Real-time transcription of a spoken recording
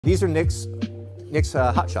These are Nick's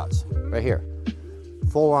Hot Shots right here.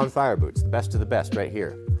 Full-on fire boots, the best of the best right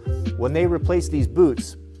here. When they replace these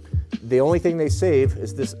boots, the only thing they save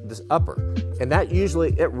is this upper. And that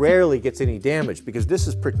it rarely gets any damage because this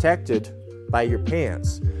is protected by your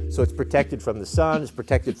pants. So it's protected from the sun, it's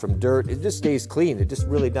protected from dirt, it just stays clean. Nothing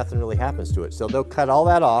really happens to it. So they'll cut all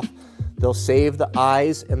that off, they'll save the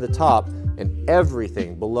eyes and the top, and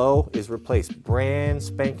everything below is replaced, brand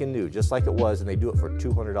spanking new, just like it was, and they do it for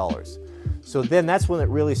 $200. So then that's when it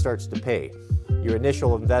really starts to pay. Your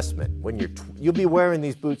initial investment, when you'll be wearing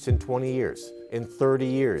these boots in 20 years, in 30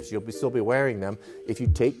 years, you'll still be wearing them if you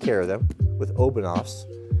take care of them with Obenaufs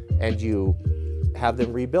and you have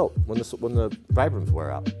them rebuilt when the Vibrams wear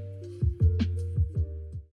out.